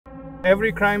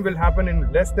Every crime will happen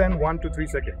in less than 1 to 3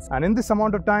 seconds. And in this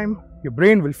amount of time, your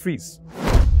brain will freeze.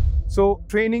 So,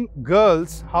 training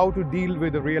girls how to deal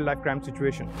with a real life crime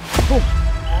situation. Boom,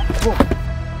 boom.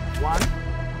 1,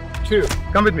 2.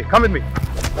 Come with me, come with me.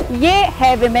 ये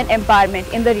है women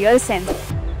empowerment in the real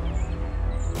sense.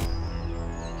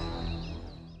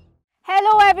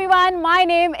 Hello everyone, my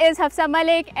name is Hafsa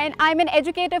Malik and I'm an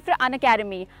educator for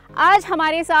Unacademy. आज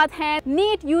हमारे साथ हैं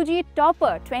NEET UG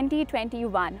Topper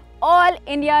 2021, All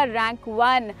India Rank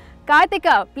 1.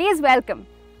 Karthika, please welcome.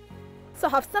 So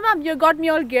Hafsa ma'am, you got me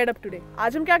all geared up today.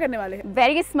 आज हम क्या करने वाले हैं?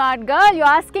 Very smart girl,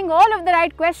 you're asking all of the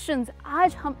right questions.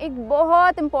 आज हम एक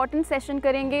बहुत important session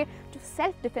करेंगे जो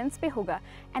self defense पे होगा.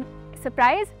 And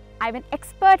surprise, I have an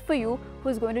expert for you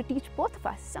who's going to teach both of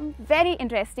us some very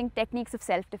interesting techniques of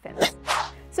self defense.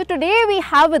 So today we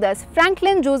have with us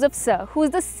Franklin Joseph Sir, who is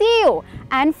the CEO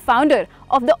and founder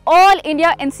of the All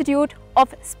India Institute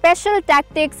of Special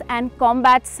Tactics and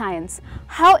Combat Science.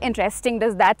 How interesting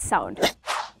does that sound?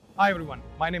 Hi everyone,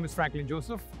 my name is Franklin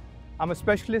Joseph. I'm a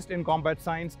specialist in combat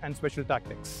science and special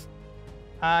tactics.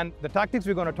 And the tactics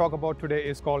we're going to talk about today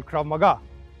is called Krav Maga.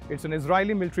 It's an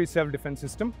Israeli military self-defense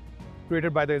system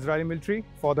created by the Israeli military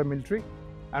for the military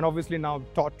and obviously now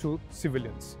taught to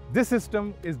civilians. This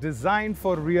system is designed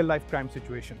for real-life crime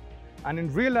situation. And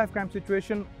in real-life crime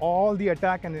situation, all the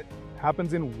attack and it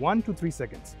happens in 1 to 3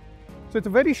 seconds. So it's a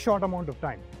very short amount of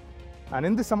time. And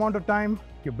in this amount of time,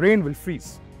 your brain will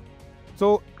freeze.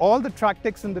 So all the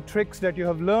tactics and the tricks that you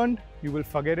have learned, you will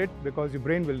forget it because your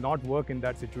brain will not work in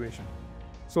that situation.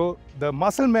 So the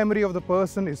muscle memory of the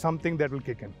person is something that will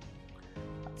kick in.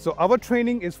 So our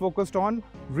training is focused on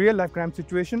real life crime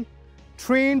situation,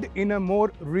 trained in a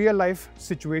more real life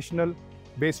situational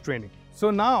based training. So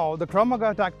now the Krav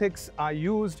Maga tactics are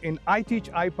used in I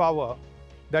Teach I Power.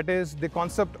 That is the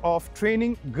concept of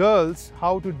training girls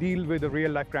how to deal with a real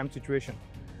life crime situation.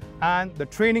 And the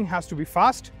training has to be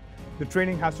fast, the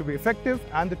training has to be effective,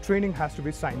 and the training has to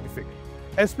be scientific.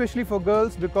 Especially for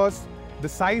girls because the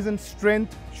size and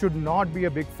strength should not be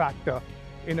a big factor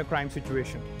in a crime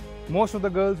situation. Most of the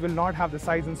girls will not have the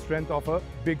size and strength of a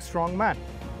big strong man.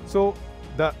 So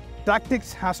the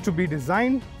tactics has to be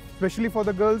designed especially for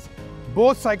the girls,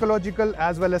 both psychological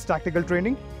as well as tactical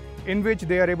training, in which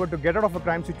they are able to get out of a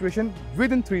crime situation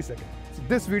within 3 seconds. So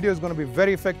this video is going to be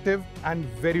very effective and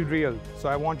very real. So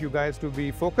I want you guys to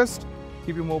be focused,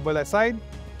 keep your mobile aside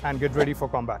and get ready for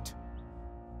combat.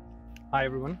 Hi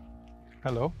everyone.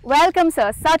 Hello. Welcome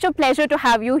sir, such a pleasure to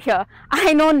have you here.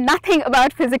 I know nothing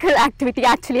about physical activity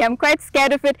actually, I'm quite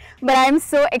scared of it, but I'm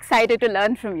so excited to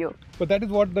learn from you. But that is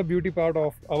what the beauty part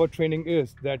of our training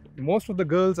is, that most of the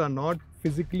girls are not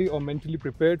physically or mentally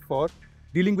prepared for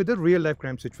dealing with a real life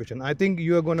crime situation. I think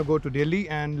you are going to go to Delhi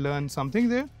and learn something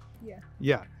there?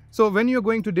 Yeah. So when you're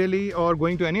going to Delhi or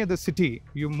going to any other city,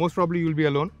 most probably you'll be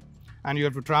alone and you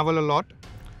have to travel a lot.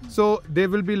 So there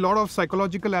will be a lot of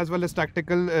psychological as well as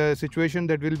tactical situation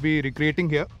that we'll be recreating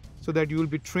here, so that you will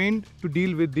be trained to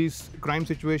deal with these crime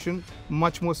situations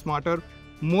much more smarter,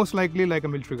 most likely like a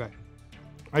military guy.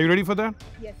 Are you ready for that?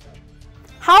 Yes, sir.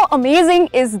 How amazing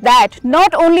is that?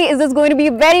 Not only is this going to be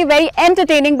very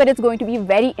entertaining, but it's going to be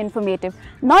very informative.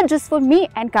 Not just for me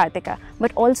and Karthika,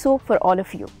 but also for all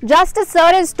of you. Just as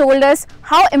Sir has told us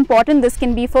how important this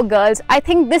can be for girls, I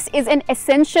think this is an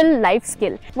essential life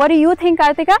skill. What do you think,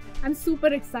 Karthika? I'm super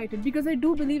excited because I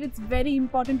do believe it's very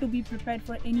important to be prepared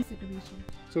for any situation.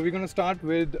 So we're going to start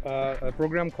with a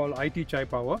program called I Teach I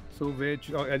Power. So which,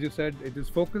 as you said, it is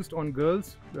focused on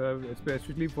girls,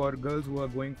 especially for girls who are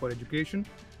going for education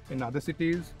in other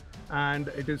cities, and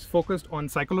it is focused on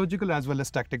psychological as well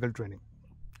as tactical training.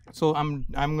 So I'm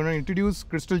going to introduce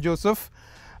Crystal Joseph,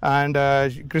 and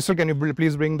Crystal, can you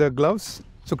please bring the gloves?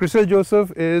 So Crystal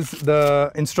Joseph is the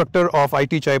instructor of I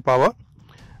Teach I Power.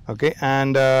 Okay,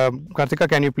 and Karthika,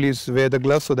 can you please wear the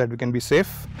gloves so that we can be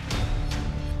safe?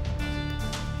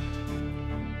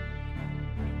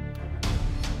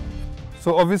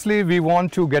 So obviously we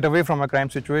want to get away from a crime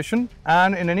situation,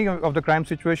 and in any of the crime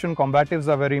situation, combatives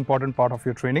are a very important part of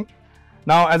your training.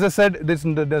 Now, as I said, there's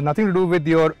nothing to do with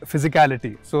your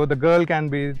physicality. So the girl can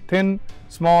be thin,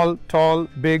 small, tall,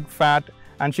 big, fat,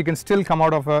 and she can still come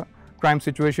out of a crime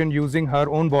situation using her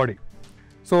own body.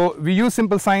 So we use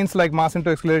simple science like mass into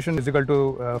acceleration is equal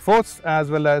to force as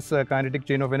well as kinetic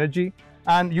chain of energy.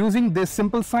 And using this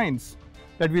simple science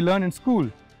that we learn in school,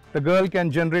 the girl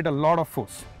can generate a lot of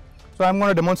force. So I'm going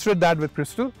to demonstrate that with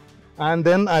Crystal, and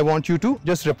then I want you to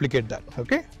just replicate that.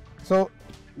 Okay. So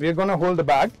we're going to hold the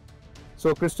bag.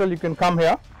 So Crystal, you can come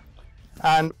here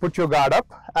and put your guard up,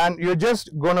 and you're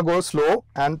just going to go slow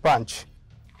and punch.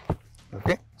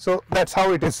 Okay, so that's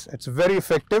how it is. It's very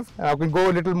effective. And I can go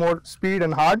a little more speed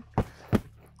and hard.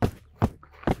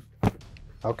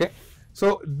 Okay,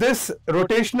 so this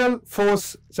rotational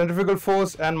force, centrifugal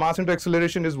force and mass into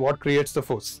acceleration is what creates the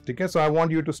force. Okay, so I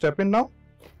want you to step in now.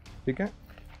 Okay,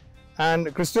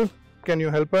 and Crystal, can you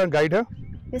help her, guide her?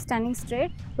 You're standing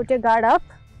straight. Put your guard up,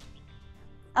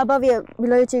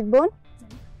 below your cheekbone.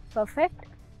 Perfect.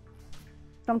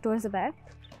 Come towards the back.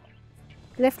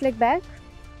 Left leg back.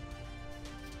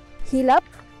 Heel up.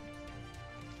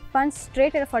 Punch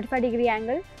straight at a 45-degree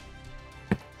angle.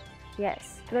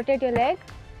 Yes. Rotate your leg.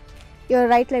 Your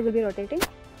right leg will be rotating.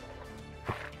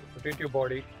 Rotate your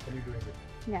body when you're doing it.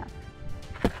 Yeah.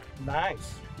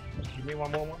 Nice. Give me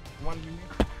one more. Come on, give me.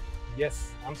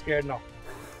 Yes, I'm scared now.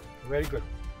 Very good.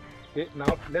 Okay,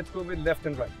 now let's go with left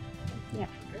and right. Yeah.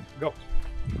 Okay, go.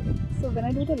 So when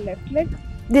I do the left leg,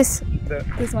 This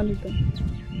one will turn.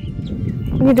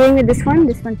 when you're doing with this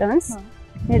one turns.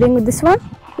 You're doing with this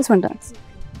one turns.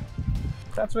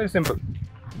 That's very simple.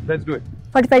 Let's do it.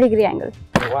 45-degree angle.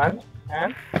 1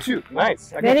 and 2.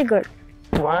 Nice. Again. Very good.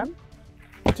 1,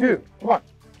 2. Come on.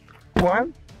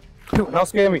 1, 2. Now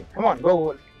scare me. Come on.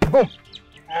 Go. Boom.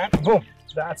 And boom.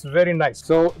 That's very nice.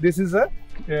 So this is a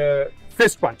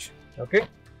fist punch. Okay.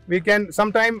 We can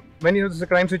sometime when you know this is a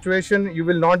crime situation, you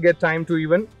will not get time to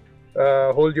even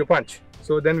hold your punch.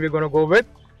 So then we're going to go with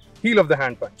heel of the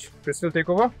hand punch. Crystal, take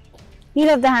over. Heel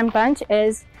of the hand punch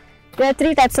is, there are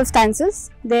 3 types of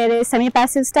stances. There is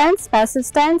semi-passive stance, passive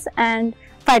stance and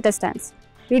fighter stance.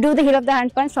 We do the heel of the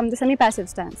hand punch from the semi-passive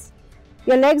stance.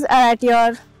 Your legs are at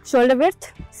your shoulder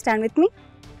width. Stand with me.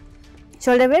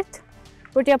 Shoulder width.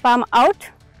 Put your palm out,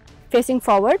 facing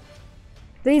forward.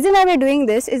 The reason why we are doing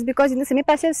this is because in the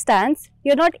semi-passive stance,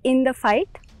 you're not in the fight.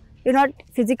 You're not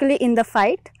physically in the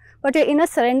fight, but you're in a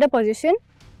surrender position.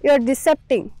 You're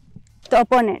decepting the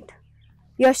opponent.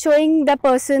 You're showing the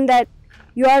person that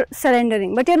you are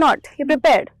surrendering, but you're not. You're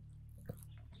prepared.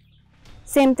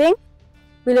 Same thing,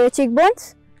 below your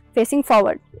cheekbones, facing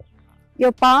forward.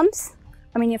 Your palms,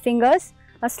 your fingers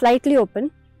are slightly open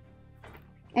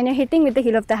and you're hitting with the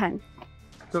heel of the hand.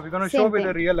 So we're going to show with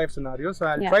a real life scenario. So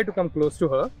I'll try to come close to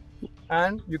her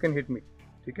and you can hit me.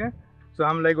 Okay? So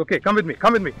I'm like, okay, come with me,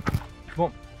 come with me.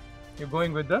 Boom. You're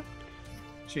going with the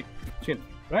chin,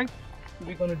 right? So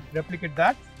we're going to replicate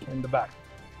that in the back.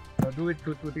 Now do it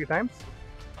 2, 3 times.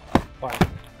 1,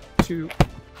 2,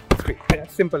 3.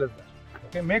 As simple as that.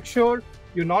 Okay, make sure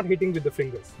you're not hitting with the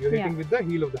fingers. You're hitting with the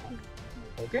heel of the hand.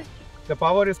 Okay, the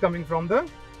power is coming from the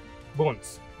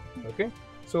bones. Okay,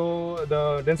 so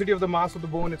the density of the mass of the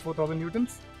bone is 4,000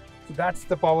 newtons. So that's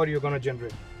the power you're going to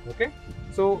generate. Okay,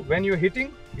 so when you're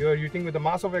hitting with the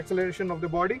mass of acceleration of the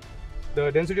body. The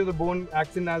density of the bone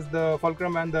acts in as the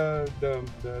fulcrum and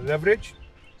the leverage.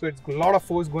 So it's a lot of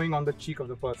force going on the cheek of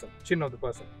the person, chin of the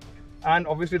person. And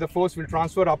obviously the force will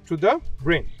transfer up to the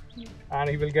brain. And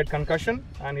he will get concussion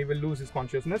and he will lose his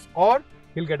consciousness, or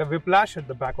he'll get a whiplash at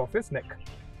the back of his neck.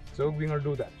 So we're going to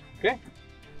do that. Okay,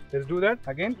 let's do that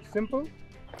again. Simple.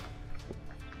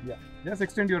 Yeah, just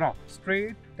extend your arm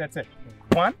straight. That's it.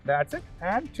 1, that's it,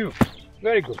 and 2.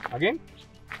 Very good. Again,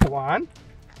 1,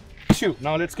 2.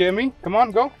 Now let's scare me. Come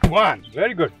on, go. 1.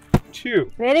 Very good.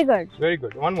 2. Very good. Very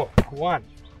good. One more. 1,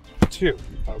 2.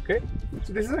 Okay.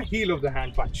 So this is a heel of the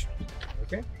hand punch.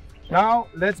 Okay. Now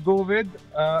let's go with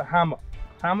hammer.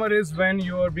 Hammer is when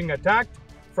you are being attacked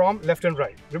from left and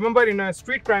right. Remember, in a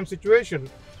street crime situation,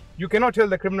 you cannot tell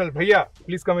the criminal, "Bhaiya,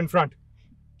 please come in front."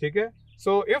 Okay.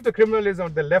 So if the criminal is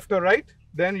on the left or right,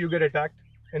 then you get attacked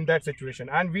in that situation.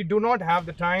 And we do not have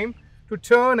the time to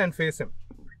turn and face him.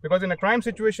 Because in a crime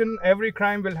situation, every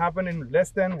crime will happen in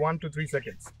less than 1 to 3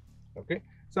 seconds. Okay.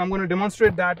 So I'm going to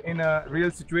demonstrate that in a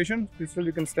real situation. Crystal,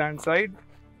 you can stand side.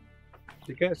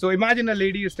 Okay. So imagine a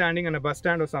lady is standing on a bus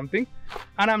stand or something,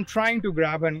 and I'm trying to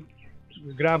grab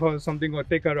her something or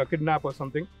take her a kidnap or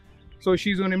something. So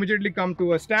she's going to immediately come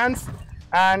to a stance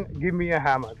and give me a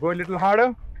hammer. Go a little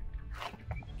harder.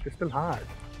 Crystal, hard.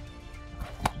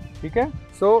 Okay.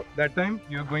 So that time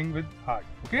you're going with hard.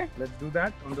 Okay. Let's do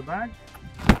that on the back.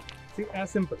 See, as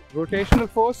simple. Rotational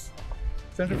force,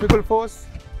 centrifugal force.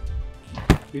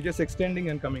 You're just extending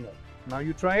and coming up. Now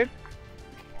you try it.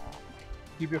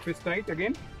 Keep your fist tight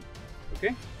again.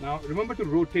 Okay. Now remember to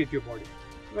rotate your body.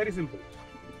 Very simple.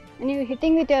 When you're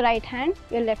hitting with your right hand,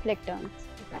 your left leg turns.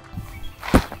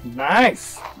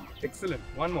 Nice. Excellent.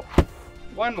 One more.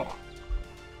 One more.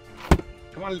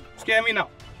 Come on, scare me now.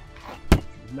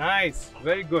 Nice.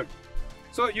 Very good.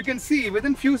 So you can see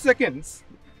within few seconds,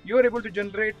 you are able to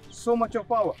generate so much of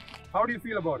power. How do you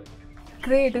feel about it?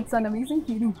 great. It's an amazing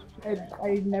feeling.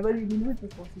 I never really knew it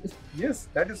was possible. Yes,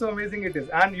 that is so amazing it is.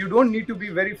 And you don't need to be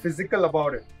very physical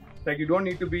about it. Like you don't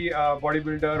need to be a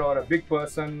bodybuilder or a big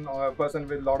person or a person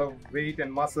with a lot of weight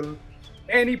and muscle.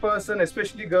 Any person,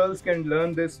 especially girls, can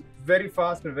learn this very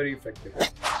fast and very effective.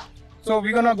 So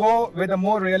we're gonna go with a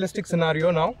more realistic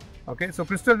scenario now. Okay, so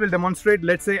Crystal will demonstrate.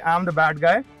 Let's say I'm the bad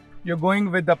guy. You're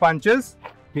going with the punches.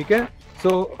 Okay,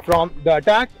 so from the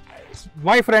attack,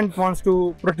 my friend wants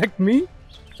to protect me,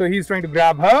 so he's trying to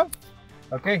grab her.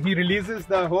 Okay, he releases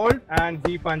the hold and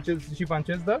she punches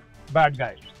the bad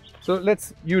guy. So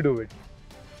you do it.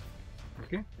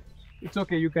 Okay, it's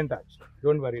okay, you can touch.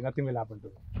 Don't worry, nothing will happen to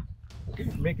you. Okay,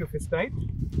 make your fist tight.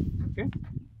 Okay,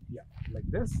 yeah, like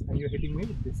this, and you're hitting me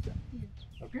with this guy.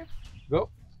 Okay, go.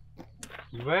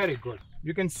 Very good.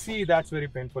 You can see that's very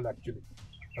painful actually.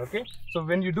 Okay, so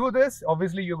when you do this,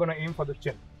 obviously you're gonna aim for the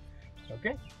chin.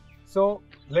 Okay, so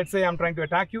let's say I'm trying to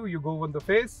attack you. You go on the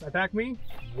face, attack me.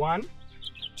 1,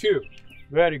 2.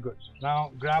 Very good.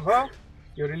 Now grab her.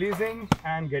 You're releasing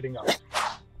and getting out.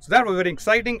 So that was very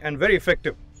exciting and very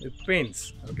effective. It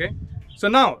pains. Okay, so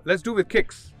now let's do with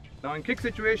kicks. Now in kick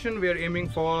situation, we are aiming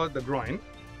for the groin,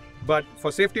 but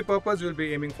for safety purpose, we'll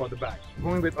be aiming for the back.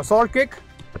 Going with assault kick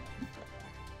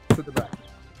to the back.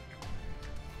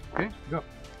 Okay, go.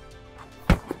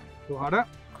 Go harder.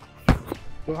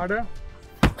 Go harder.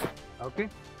 Okay.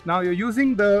 Now you're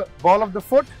using the ball of the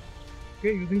foot.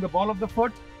 Okay, using the ball of the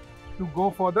foot to go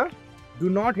for the. Do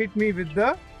not hit me with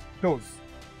the toes.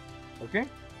 Okay.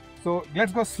 So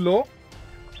let's go slow.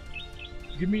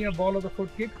 Give me a ball of the foot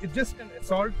kick. It's just an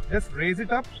assault. Just raise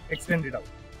it up, extend it out.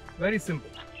 Very simple.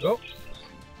 Go.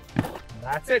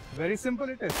 That's it. Very simple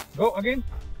it is. Go again.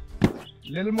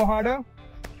 Little more harder.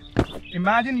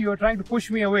 Imagine you are trying to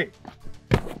push me away.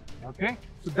 Okay.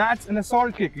 So that's an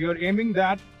assault kick. You are aiming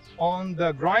that on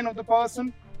the groin of the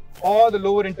person or the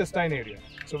lower intestine area.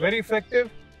 So very effective.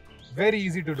 Very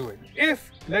easy to do it.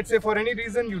 If, let's say for any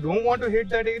reason you don't want to hit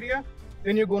that area,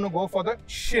 then you're going to go for the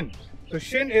shin. So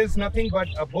shin is nothing but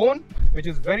a bone, which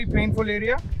is very painful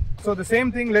area. So the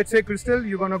same thing, let's say Crystal,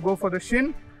 you're going to go for the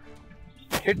shin,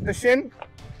 hit the shin.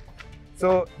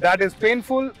 So that is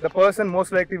painful. The person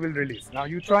most likely will release. Now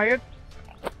you try it.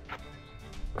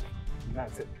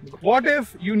 That's it. What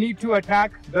if you need to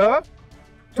attack the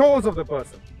toes of the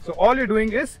person? So all you're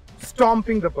doing is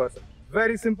stomping the person.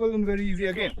 Very simple and very easy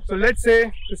again. So let's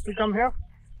say, Crystal, come here.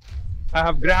 I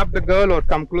have grabbed the girl or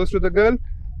come close to the girl.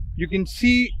 You can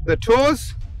see the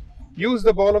toes. Use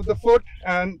the ball of the foot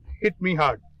and hit me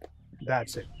hard.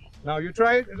 That's it. Now you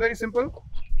try it. It's very simple.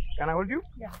 Can I hold you?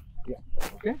 Yeah. Yeah.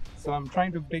 Okay. So I'm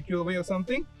trying to take you away or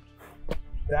something.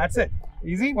 That's it.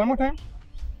 Easy. One more time.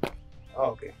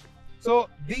 Okay. So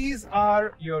these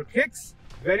are your kicks.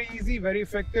 Very easy, very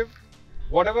effective.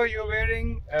 Whatever you're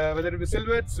wearing, whether it be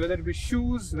silhouettes, whether it be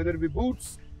shoes, whether it be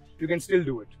boots, you can still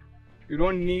do it. You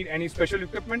don't need any special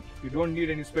equipment. You don't need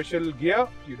any special gear.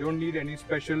 You don't need any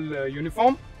special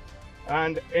uniform.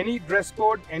 And any dress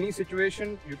code, any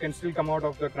situation, you can still come out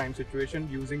of the crime situation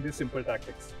using these simple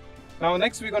tactics. Now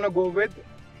next we're going to go with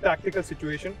tactical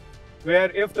situation, where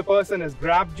if the person has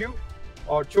grabbed you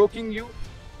or choking you,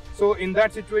 so in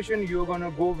that situation, you're going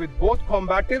to go with both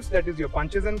combatives, that is your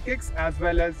punches and kicks, as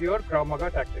well as your Krav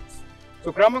Maga tactics.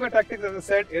 So Krav Maga tactics, as I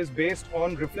said, is based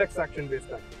on reflex action based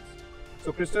tactics.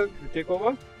 So Crystal, you take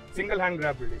over. Single hand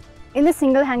grab release. In the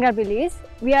single hand grab release,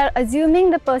 we are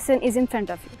assuming the person is in front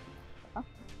of you.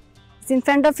 He's in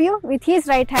front of you. With his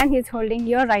right hand, he is holding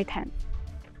your right hand.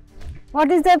 What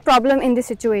is the problem in this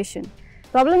situation?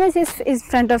 Problem is he's in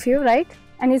front of you, right?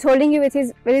 And he's holding you with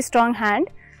his very strong hand.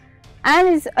 And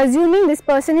is assuming this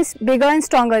person is bigger and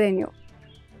stronger than you.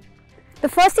 The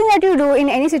first thing that you do in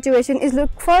any situation is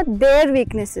look for their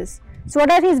weaknesses. So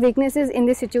what are his weaknesses in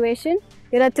this situation?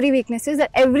 There are 3 weaknesses that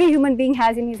every human being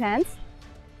has in his hands.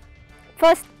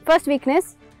 First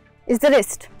weakness is the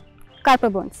wrist,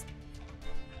 carpal bones.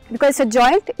 Because it's a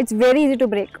joint, it's very easy to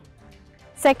break.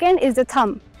 Second is the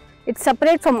thumb. It's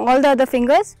separate from all the other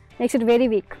fingers, makes it very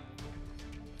weak.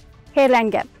 Hairline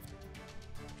gap.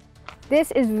 This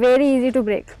is very easy to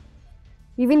break.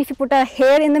 Even if you put a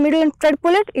hair in the middle and try to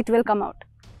pull it, it will come out.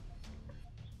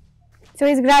 So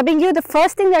he's grabbing you. The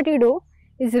first thing that you do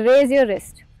is raise your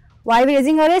wrist. Why are we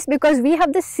raising our wrist? Because we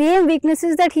have the same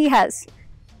weaknesses that he has.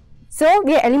 So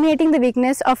we are eliminating the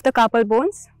weakness of the carpal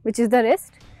bones, which is the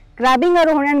wrist, grabbing our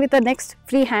own hand with the next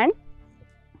free hand.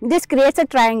 This creates a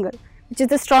triangle, which is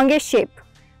the strongest shape,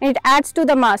 and it adds to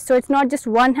the mass. So it's not just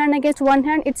one hand against one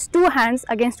hand, it's 2 hands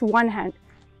against one hand.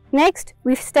 Next,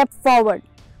 we step forward.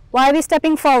 Why are we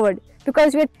stepping forward?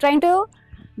 Because we are trying to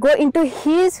go into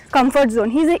his comfort zone.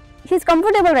 He's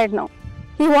comfortable right now.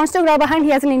 He wants to grab a hand, he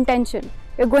has an intention.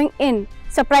 You're going in,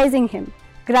 surprising him,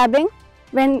 grabbing,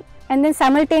 and then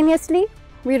simultaneously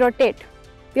we rotate.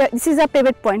 This is a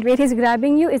pivot point. Where he's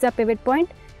grabbing you is a pivot point.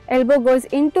 Elbow goes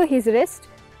into his wrist.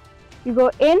 You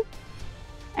go in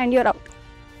and you're out.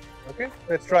 Okay,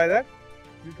 let's try that.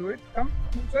 You do it. Come.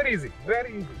 It's very easy.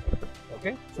 Very easy.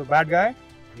 Okay, so bad guy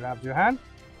grabs your hand.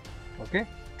 Okay,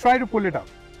 try to pull it out.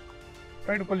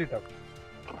 Try to pull it out.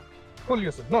 Pull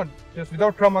yourself. No, just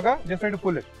without Krav Maga, just try to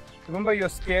pull it. Remember, you're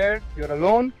scared, you're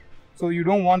alone, so you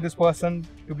don't want this person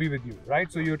to be with you,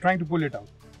 right? So you're trying to pull it out.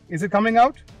 Is it coming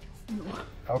out? No.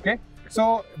 Okay,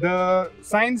 so the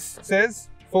science says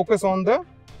focus on the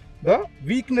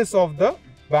weakness of the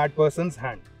bad person's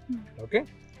hand. Okay,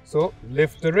 so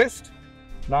lift the wrist.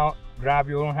 Now grab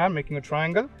your own hand, making a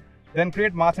triangle. Then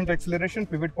create mass center acceleration.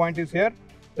 Pivot point is here.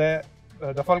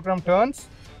 The fulcrum turns.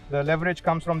 The leverage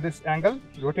comes from this angle.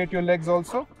 Rotate your legs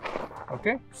also.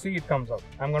 Okay, see, it comes out.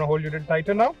 I'm going to hold you a little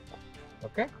tighter now.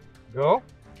 Okay, go.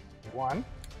 1,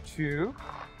 2,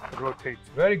 rotate.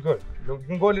 Very good. You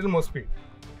can go a little more speed.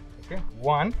 Okay,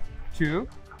 1, 2,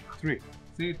 3.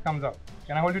 See, it comes out.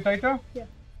 Can I hold you tighter? Yeah.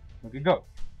 Okay, go.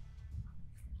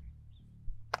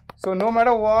 So no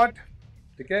matter what,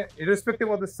 okay, irrespective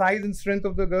of the size and strength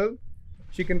of the girl,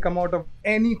 she can come out of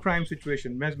any crime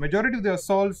situation. Majority of the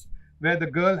assaults where the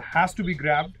girl has to be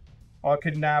grabbed or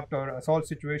kidnapped or assault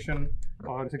situation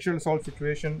or sexual assault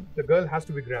situation, the girl has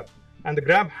to be grabbed. And the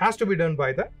grab has to be done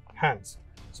by the hands.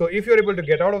 So if you're able to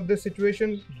get out of this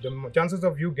situation, the chances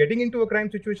of you getting into a crime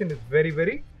situation is very,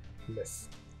 very less.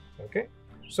 Okay.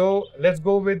 So let's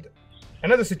go with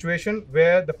another situation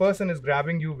where the person is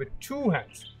grabbing you with 2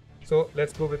 hands. So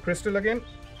let's go with Crystal again.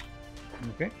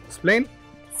 Okay. Explain.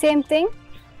 Same thing.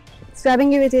 He's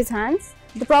grabbing you with his hands.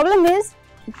 The problem is,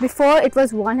 before it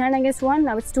was 1 hand against 1,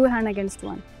 now it's 2 hand against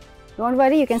 1. Don't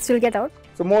worry, you can still get out.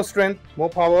 So more strength, more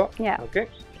power. Yeah. Okay.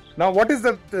 Now what is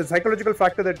the psychological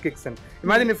factor that kicks in?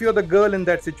 Imagine if you're the girl in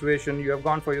that situation, you have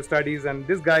gone for your studies and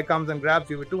this guy comes and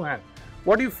grabs you with 2 hands.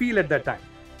 What do you feel at that time?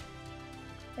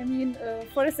 I mean,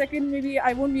 for a second, maybe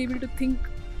I won't be able to think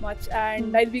much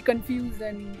and I'll be confused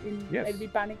and Yes. I'll be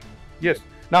panicking. Yes.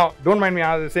 Now, don't mind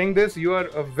me saying this, you are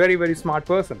a very, very smart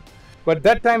person. But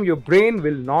that time your brain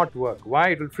will not work. Why?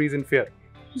 It will freeze in fear.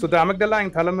 So the amygdala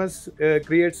and thalamus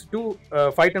creates 2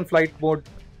 fight and flight mode.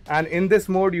 And in this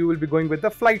mode, you will be going with the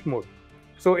flight mode.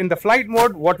 So in the flight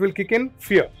mode, what will kick in?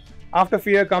 Fear. After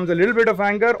fear comes a little bit of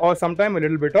anger or sometimes a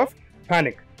little bit of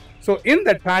panic. So in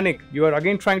that panic, you are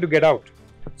again trying to get out.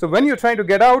 So when you're trying to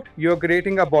get out, you're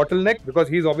creating a bottleneck because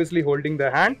he's obviously holding the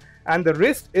hand and the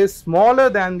wrist is smaller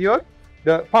than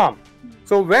the palm.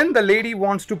 So when the lady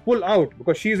wants to pull out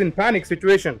because she's in panic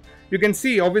situation, you can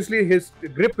see obviously his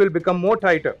grip will become more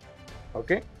tighter.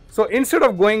 Okay. So instead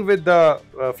of going with the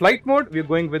flight mode, we're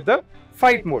going with the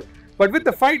fight mode. But with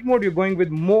the fight mode, you're going with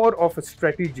more of a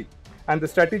strategy. And the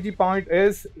strategy point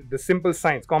is the simple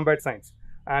science, combat science.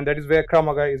 And that is where Krav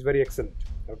Maga is very excellent.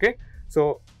 Okay.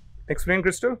 So explain,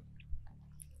 Crystal.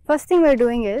 First thing we're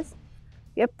doing is,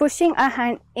 we are pushing our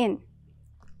hand in,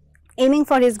 aiming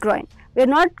for his groin. We're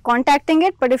not contacting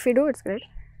it, but if we do, it's great.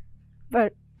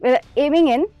 But we're aiming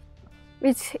in,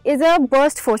 which is a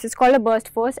burst force. It's called a burst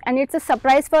force and it's a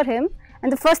surprise for him.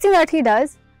 And the first thing that he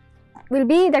does will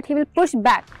be that he will push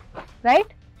back, right?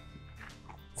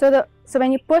 So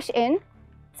when you push in,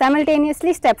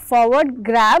 simultaneously step forward,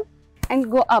 grab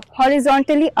and go up,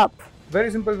 horizontally up.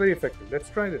 Very simple, very effective. Let's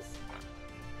try this.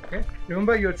 Okay.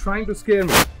 Remember, you're trying to scare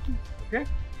me. Okay.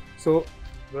 So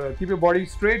keep your body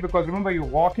straight because remember you're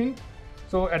walking.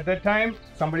 So at that time,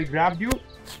 somebody grabbed you.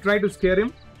 Try to scare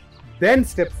him. Then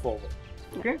step forward.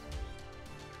 Okay.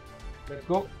 Let's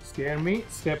go. Scare me.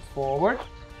 Step forward.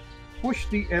 Push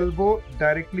the elbow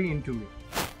directly into me.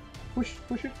 Push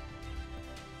it.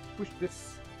 Push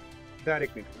this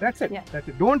directly. That's it. Yeah. That's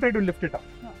it. Don't try to lift it up.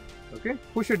 No. Okay.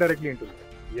 Push it directly into me.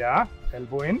 Yeah.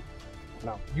 Elbow in.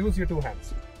 Now use your 2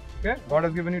 hands. Okay. God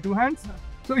has given you 2 hands.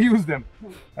 So use them.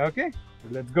 Okay.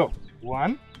 Let's go.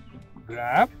 1.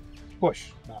 Grab.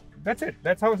 Push. Now that's it.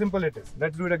 That's how simple it is.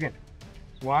 Let's do it again.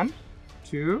 1,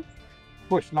 2.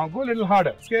 Push. Now go a little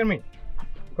harder. Scare me.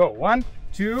 Go. 1,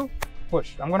 2.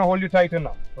 Push. I'm going to hold you tighter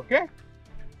now. Okay.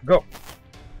 Go.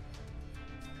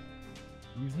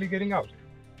 Easily getting out.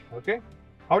 Okay.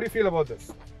 How do you feel about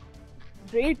this?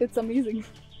 Great, it's amazing.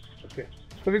 Okay.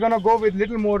 So we're going to go with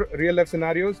little more real life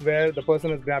scenarios where the person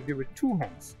has grabbed you with 2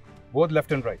 hands, both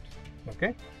left and right.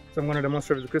 Okay. So I'm going to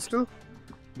demonstrate with Crystal.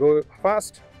 Go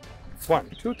fast.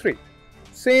 1, 2, 3.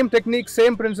 Same technique,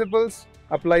 same principles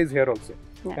applies here also.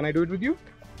 Yeah. Can I do it with you?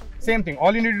 Same thing.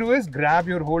 All you need to do is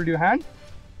hold your hand,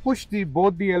 push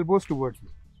both the elbows towards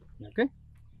you. Okay.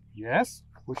 Yes.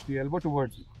 Push the elbow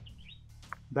towards me.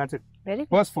 That's it. Very good.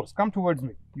 First force, come towards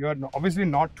me. You are obviously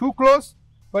not too close,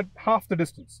 but half the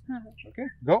distance. Okay,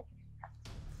 go.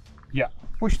 Yeah,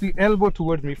 push the elbow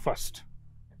towards me first.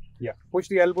 Yeah, push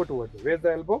the elbow towards me. Where's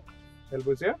the elbow?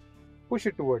 Elbow's here. Push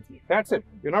it towards me. That's it.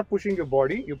 You're not pushing your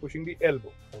body, you're pushing the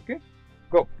elbow. Okay,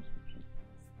 go.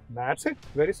 That's it.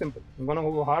 Very simple. I'm gonna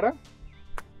go harder.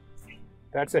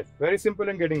 That's it. Very simple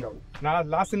and getting out. Now,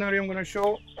 last scenario I'm gonna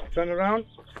show. Turn around.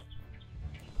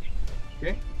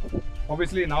 Okay.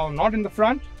 Obviously, now I'm not in the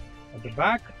front, at the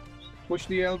back. Push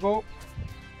the elbow.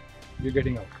 You're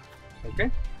getting out. Okay.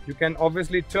 You can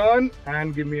obviously turn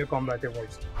and give me a combative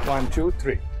voice. 1, 2,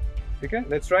 3. Okay.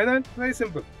 Let's try that. Very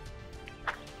simple.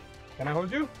 Can I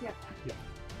hold you? Yeah. Yeah.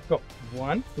 Go.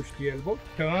 1. Push the elbow.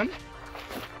 Turn.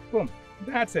 Boom.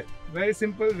 That's it. Very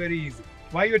simple. Very easy.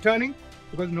 Why you're turning?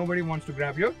 Because nobody wants to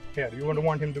grab your hair. You don't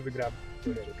want him to be grabbed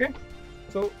your hair. Okay.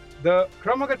 So the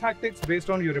Krav Maga tactics based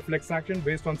on your reflex action,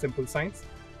 based on simple signs,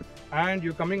 and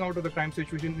you're coming out of the crime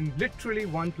situation in literally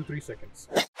 1 to 3 seconds.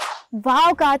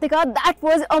 Wow, Karthika, that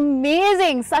was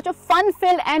amazing. Such a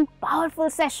fun-filled and powerful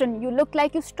session. You looked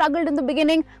like you struggled in the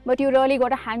beginning, but you really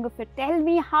got a hang of it. Tell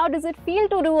me, how does it feel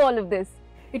to do all of this?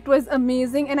 It was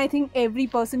amazing, and I think every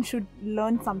person should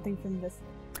learn something from this.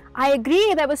 I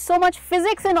agree. There was so much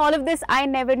physics in all of this. I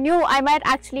never knew. I might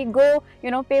actually go,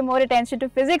 pay more attention to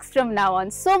physics from now on.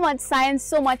 So much science,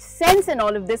 so much sense in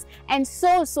all of this, and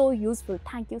so useful.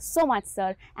 Thank you so much,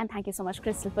 sir. And thank you so much,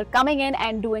 Crystal, for coming in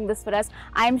and doing this for us.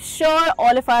 I'm sure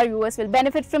all of our viewers will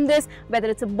benefit from this. Whether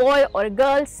it's a boy or a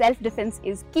girl, self-defense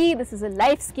is key. This is a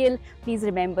life skill. Please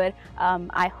remember,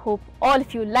 I hope all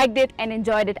of you liked it and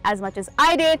enjoyed it as much as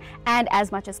I did and as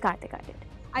much as Karthika did.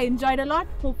 I enjoyed a lot.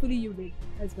 Hopefully you did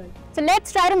as well. So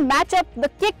let's try to match up the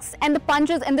kicks and the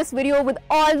punches in this video with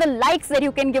all the likes that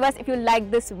you can give us if you like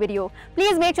this video.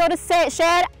 Please make sure to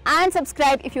share and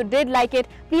subscribe if you did like it.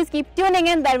 Please keep tuning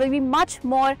in. There will be much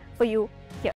more for you